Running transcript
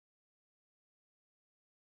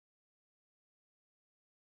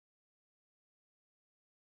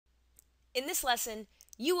In this lesson,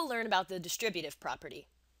 you will learn about the distributive property.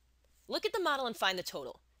 Look at the model and find the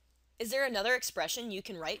total. Is there another expression you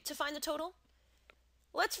can write to find the total?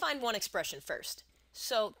 Let's find one expression first.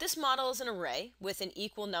 So this model is an array with an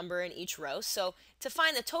equal number in each row. So to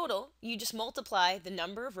find the total, you just multiply the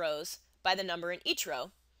number of rows by the number in each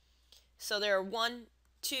row. So there are 1,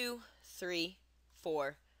 2, 3,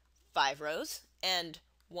 4, 5 rows, and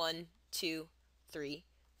 1, 2, 3,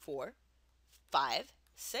 4, 5,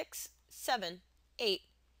 6, 7, 8,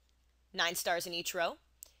 9 stars in each row.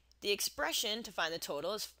 The expression to find the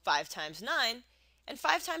total is 5 times 9, and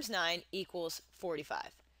 5 times 9 equals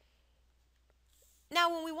 45.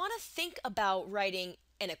 Now, when we want to think about writing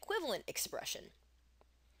an equivalent expression,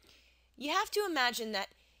 you have to imagine that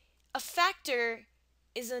a factor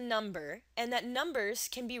is a number, and that numbers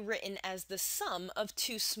can be written as the sum of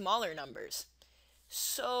two smaller numbers.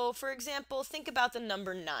 So, for example, think about the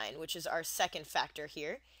number 9, which is our second factor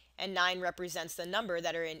here, and 9 represents the number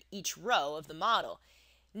that are in each row of the model.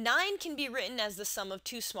 9 can be written as the sum of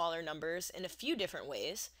two smaller numbers in a few different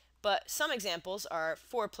ways, but some examples are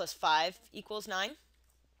 4 plus 5 equals 9,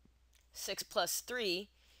 6 plus 3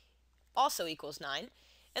 also equals 9,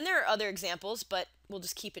 and there are other examples, but we'll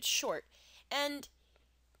just keep it short. And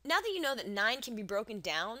now that you know that 9 can be broken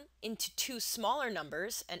down into two smaller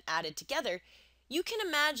numbers and added together, you can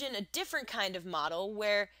imagine a different kind of model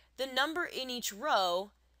where the number in each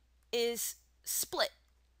row is split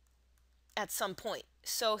at some point.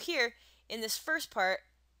 So here, in this first part,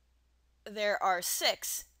 there are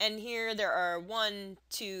 6, and here there are 1,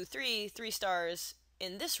 2, 3 stars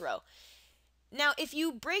in this row. Now, if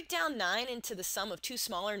you break down 9 into the sum of two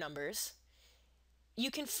smaller numbers, you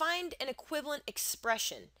can find an equivalent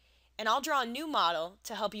expression, and I'll draw a new model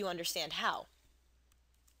to help you understand how.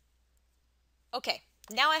 Okay,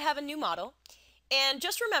 now I have a new model, and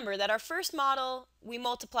just remember that our first model, we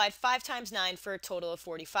multiplied 5 times 9 for a total of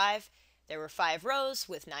 45. There were 5 rows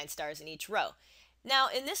with 9 stars in each row. Now,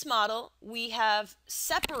 in this model, we have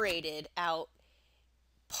separated out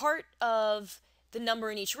part of the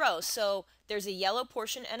number in each row. So there's a yellow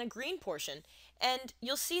portion and a green portion, and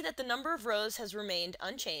you'll see that the number of rows has remained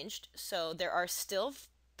unchanged, so there are still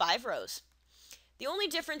 5 rows. The only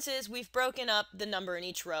difference is we've broken up the number in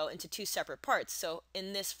each row into two separate parts. So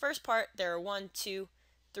in this first part, there are 1, 2,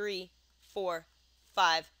 3, 4,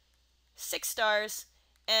 5, 6 stars,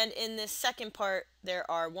 and in this second part, there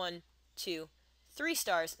are 1, 2, 3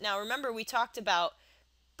 stars. Now remember, we talked about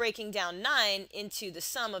breaking down 9 into the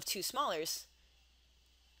sum of two smallers.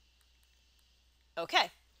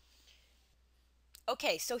 Okay,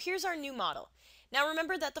 so here's our new model. Now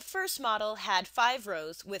remember that the first model had 5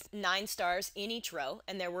 rows with 9 stars in each row,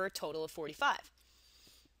 and there were a total of 45.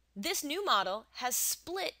 This new model has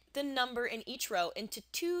split the number in each row into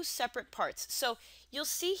two separate parts. So you'll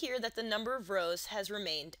see here that the number of rows has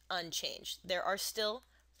remained unchanged. There are still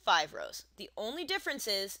 5 rows. The only difference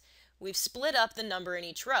is we've split up the number in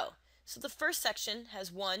each row. So the first section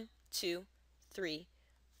has 1, 2, 3,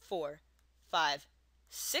 4, 5,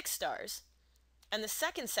 6 stars, and the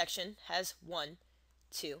second section has 1,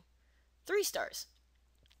 2, 3 stars.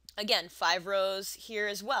 Again, 5 rows here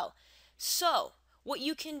as well. So what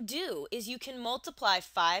you can do is you can multiply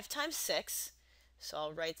 5 times 6, so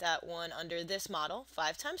I'll write that one under this model,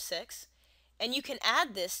 5 times 6, and you can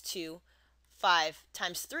add this to 5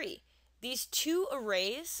 times 3. These two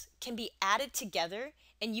arrays can be added together,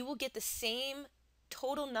 and you will get the same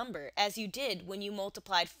total number as you did when you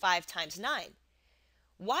multiplied 5 times 9.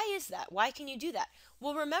 Why is that? Why can you do that?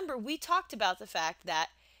 Well, remember, we talked about the fact that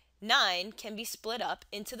 9 can be split up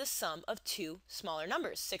into the sum of two smaller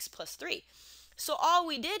numbers, 6 plus 3. So all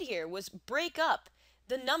we did here was break up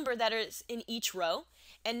the number that is in each row,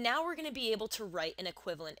 and now we're going to be able to write an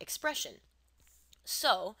equivalent expression.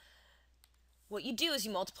 So what you do is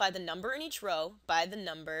you multiply the number in each row by the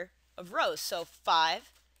number of rows. So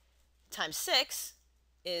 5 times 6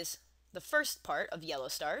 is the first part of yellow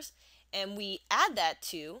stars, and we add that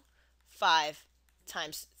to 5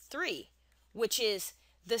 times 3, which is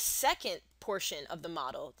the second portion of the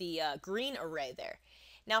model, the green array there.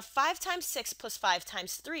 Now 5 times 6 plus 5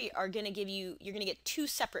 times 3 are going to give you, you're going to get two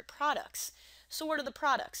separate products. So what are the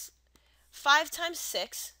products? 5 times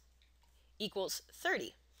 6 equals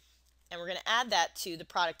 30. And we're going to add that to the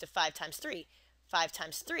product of 5 times 3. 5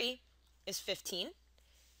 times 3 is 15.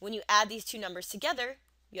 When you add these two numbers together,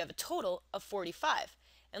 you have a total of 45.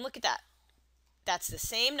 And look at that. That's the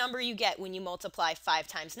same number you get when you multiply 5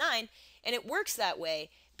 times 9, and it works that way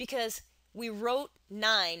because we wrote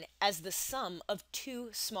 9 as the sum of two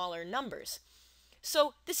smaller numbers.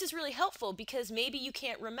 So this is really helpful because maybe you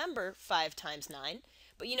can't remember 5 times 9,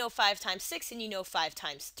 but you know 5 times 6 and you know 5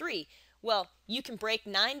 times 3. Well, you can break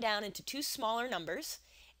 9 down into two smaller numbers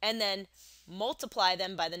and then multiply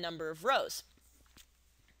them by the number of rows.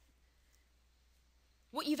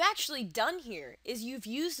 What you've actually done here is you've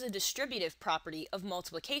used the distributive property of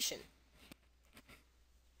multiplication.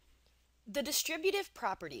 The distributive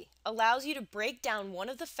property allows you to break down one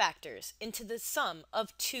of the factors into the sum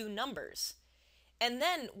of two numbers. And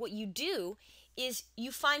then what you do is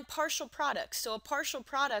you find partial products. So a partial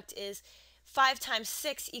product is 5 times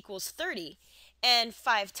 6 equals 30 and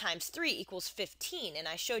 5 times 3 equals 15. And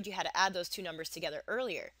I showed you how to add those two numbers together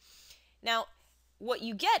earlier. Now, what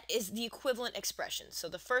you get is the equivalent expression. So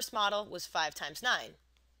the first model was 5 times 9.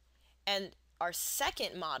 And our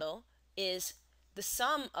second model is the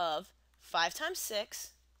sum of 5 times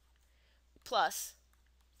 6 plus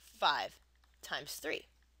 5 times 3.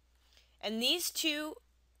 And these two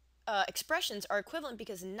expressions are equivalent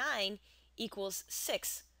because 9 equals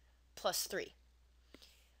 6 plus 3.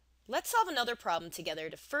 Let's solve another problem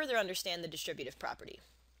together to further understand the distributive property.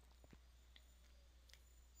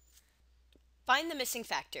 Find the missing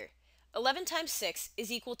factor. 11 times 6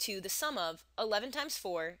 is equal to the sum of 11 times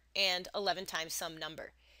 4 and 11 times some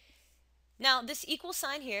number. Now, this equal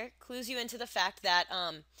sign here clues you into the fact that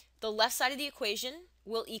the left side of the equation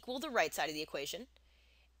will equal the right side of the equation.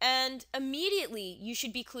 And immediately, you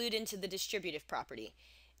should be clued into the distributive property.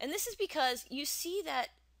 And this is because you see that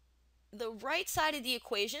the right side of the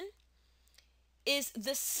equation is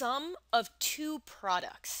the sum of two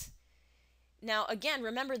products. Now, again,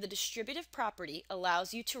 remember the distributive property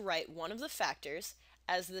allows you to write one of the factors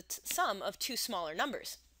as the sum of two smaller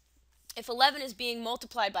numbers. If 11 is being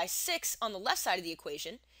multiplied by 6 on the left side of the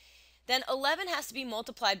equation, then 11 has to be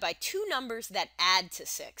multiplied by two numbers that add to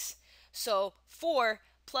 6. So 4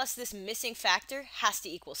 plus this missing factor has to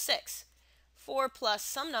equal 6. 4 plus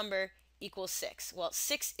some number equals 6. Well,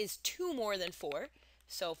 6 is 2 more than 4,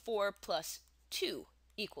 so 4 plus 2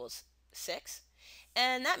 equals 6.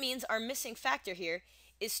 And that means our missing factor here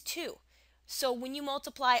is 2. So when you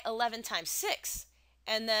multiply 11 times 6,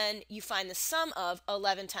 and then you find the sum of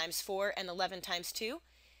 11 times 4 and 11 times 2,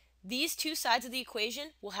 these two sides of the equation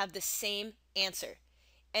will have the same answer.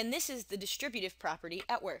 And this is the distributive property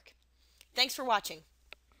at work. Thanks for watching.